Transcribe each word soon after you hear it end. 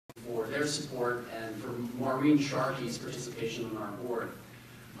their support and for Maureen Sharkey's participation on our board.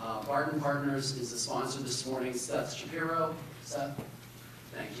 Barton Partners is the sponsor this morning, Seth Shapiro. Seth,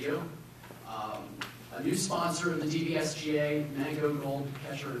 thank you. A new sponsor of the DVSGA, Mango, Gold,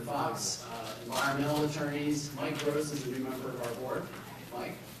 Kesher, and Fox. Environmental attorneys, Mike Gross is a new member of our board.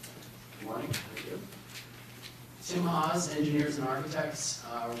 Mike, good morning, thank you. Tim Haas, engineers and architects.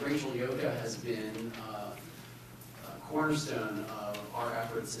 Rachel Yoga has been a cornerstone of our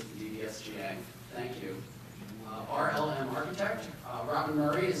efforts at the DVSGA. Thank you. RLM Architect. Robin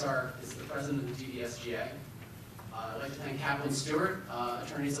Murray is the president of the DVSGA. I'd like to thank Kaplan Stewart,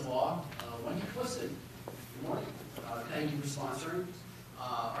 attorneys at law. Wendy Twisted, good morning. Thank you for sponsoring.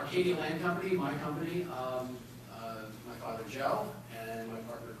 Arcadia Land Company, my company, my father Joe, and my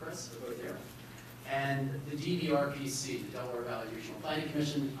partner Chris are both here. And the DVRPC, the Delaware Valley Regional Planning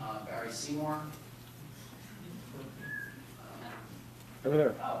Commission, Barry Seymour. Over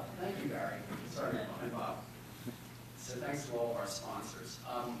there. Oh, thank you, Barry. Sorry, behind Bob. So thanks to all of our sponsors.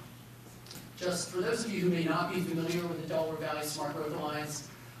 Just for those of you who may not be familiar with the Delaware Valley Smart Growth Alliance,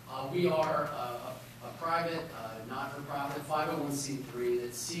 we are a private, not-for-profit 501c3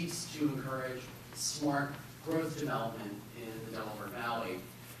 that seeks to encourage smart growth development in the Delaware Valley.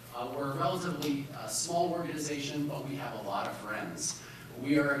 We're a relatively small organization, but we have a lot of friends.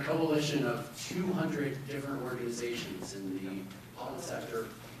 We are a coalition of 200 different organizations in the public sector,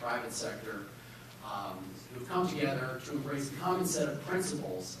 private sector, who've come together to embrace a common set of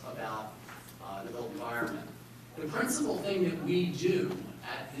principles about the built environment. The principal thing that we do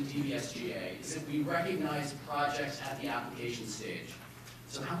at the DVSGA is that we recognize projects at the application stage.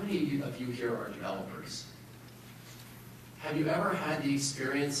 So how many of you here are developers? Have you ever had the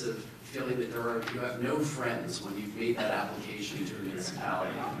experience of feeling that you have no friends when you've made that application to a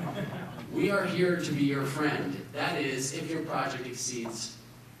municipality? We are here to be your friend. That is, if your project exceeds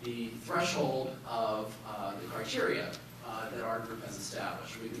the threshold of the criteria that our group has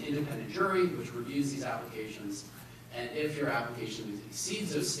established. We have an independent jury which reviews these applications, and if your application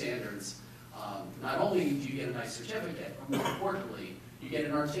exceeds those standards, not only do you get a nice certificate, but more importantly, you get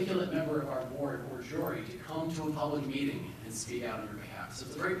an articulate member of our board or jury to come to a public meeting and speak out on your behalf. So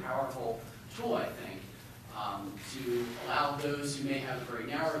it's a very powerful tool, I think, to allow those who may have a very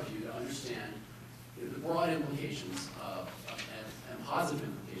narrow view to understand the broad implications and positive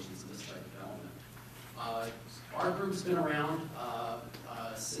implications of this type of development. Our group's been around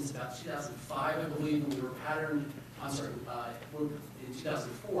since about 2005, I believe, and we were patterned, in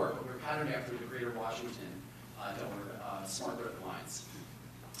 2004, but we were patterned after the Greater Washington Delaware Smart Growth Alliance.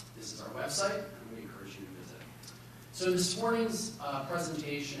 This is our website, and we encourage you to visit. So this morning's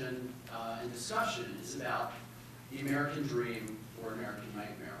presentation and discussion is about the American dream or American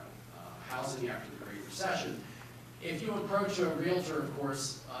nightmare, housing after the Great Recession. If you approach a realtor, of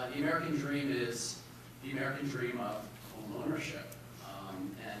course, the American dream is the American dream of home ownership.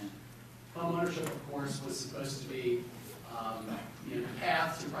 And home ownership, of course, was supposed to be the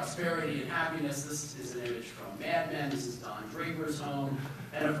path to prosperity and happiness. This is an image from Mad Men. This is Don Draper's home.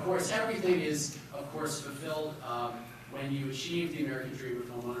 And of course, everything is, of course, fulfilled when you achieve the American dream of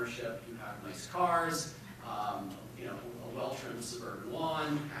home ownership. You have nice cars, a well-trimmed suburban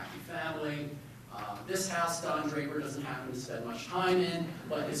lawn, happy family. This house, Don Draper doesn't happen to spend much time in,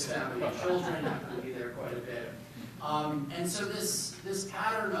 but his family and children happen to be there quite a bit. And so this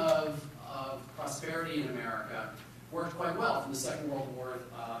pattern of prosperity in America worked quite well from the Second World War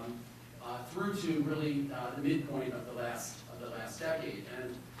through to really the midpoint of the last decade.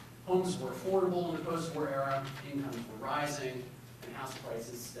 And homes were affordable in the post-war era, incomes were rising, and house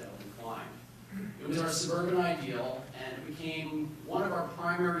prices steadily climbed. It was our suburban ideal, and it became one of our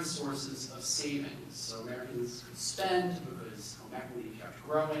primary sources of savings. So Americans could spend because home equity kept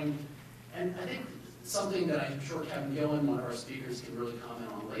growing. And I think something that I'm sure Kevin Gillen, one of our speakers, can really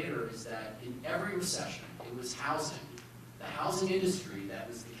comment on later is that in every recession, it was housing, the housing industry, that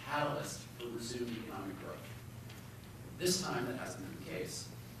was the catalyst for resumed economic growth. This time, that hasn't been the case.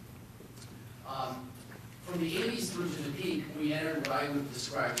 From the 80s through to the peak, we entered what I would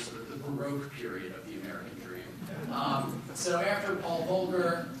describe as sort of the Baroque period of the American dream. So after Paul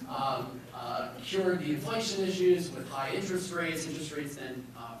Volcker cured the inflation issues with high interest rates then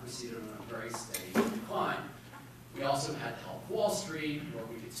proceeded on a very steady decline. We also had the help of Wall Street, where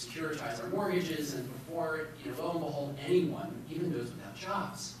we could securitize our mortgages, and before, lo and behold, anyone, even those without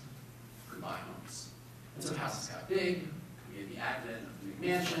jobs, could buy homes. And so houses got big. We had the advent of the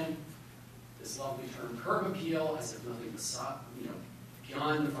McMansion, this lovely term curb appeal, as if nothing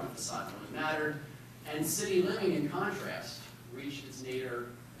beyond the front facade really mattered. And city living, in contrast, reached its nadir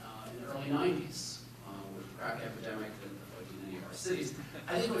in the early 90s with the crack epidemic that afflicted many of our cities.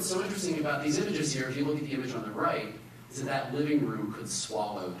 I think what's so interesting about these images here, if you look at the image on the right, is that that living room could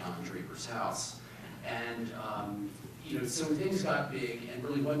swallow Don Draper's house. And so things got big and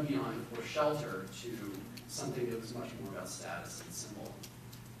really went beyond the forced shelter to something that was much more about status and symbol.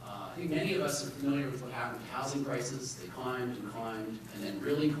 I think many of us are familiar with what happened with housing prices. They climbed and climbed, and then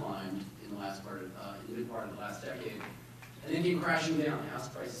really climbed in the mid part of the last decade, and then came crashing down. House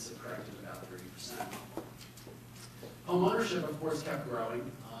prices have corrected about 30%. Home ownership, of course, kept growing,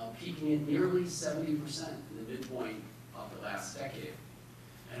 peaking at nearly 70% in the midpoint of the last decade.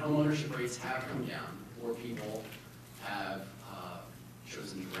 And home ownership rates have come down. More people have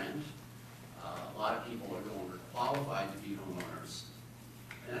chosen to rent. A lot of people are no longer qualified to be homeowners.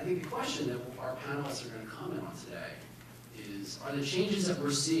 And I think the question that our panelists are going to comment on today is, are the changes that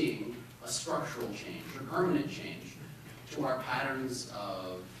we're seeing a structural change or permanent change to our patterns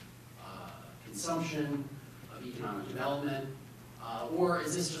of consumption, of economic development, or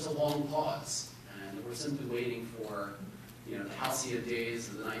is this just a long pause and we're simply waiting for the halcyon days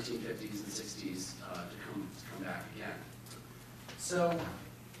of the 1950s and 60s to come back again? So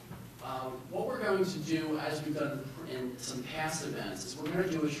what we're going to do, as we've done in some past events, is we're going to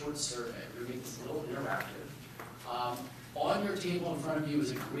do a short survey. We're going to make this a little interactive. On your table in front of you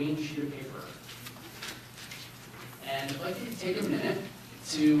is a green sheet of paper. And I'd like you to take a minute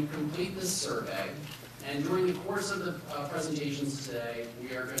to complete this survey. And during the course of the presentations today,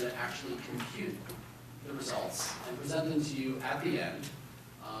 we are going to actually compute the results and present them to you at the end.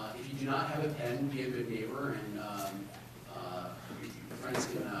 If you do not have a pen, be a good neighbor, and your friends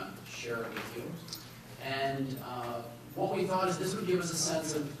can share it with you. And what we thought is this would give us a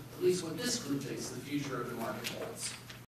sense of at least what this group thinks the future of the market holds.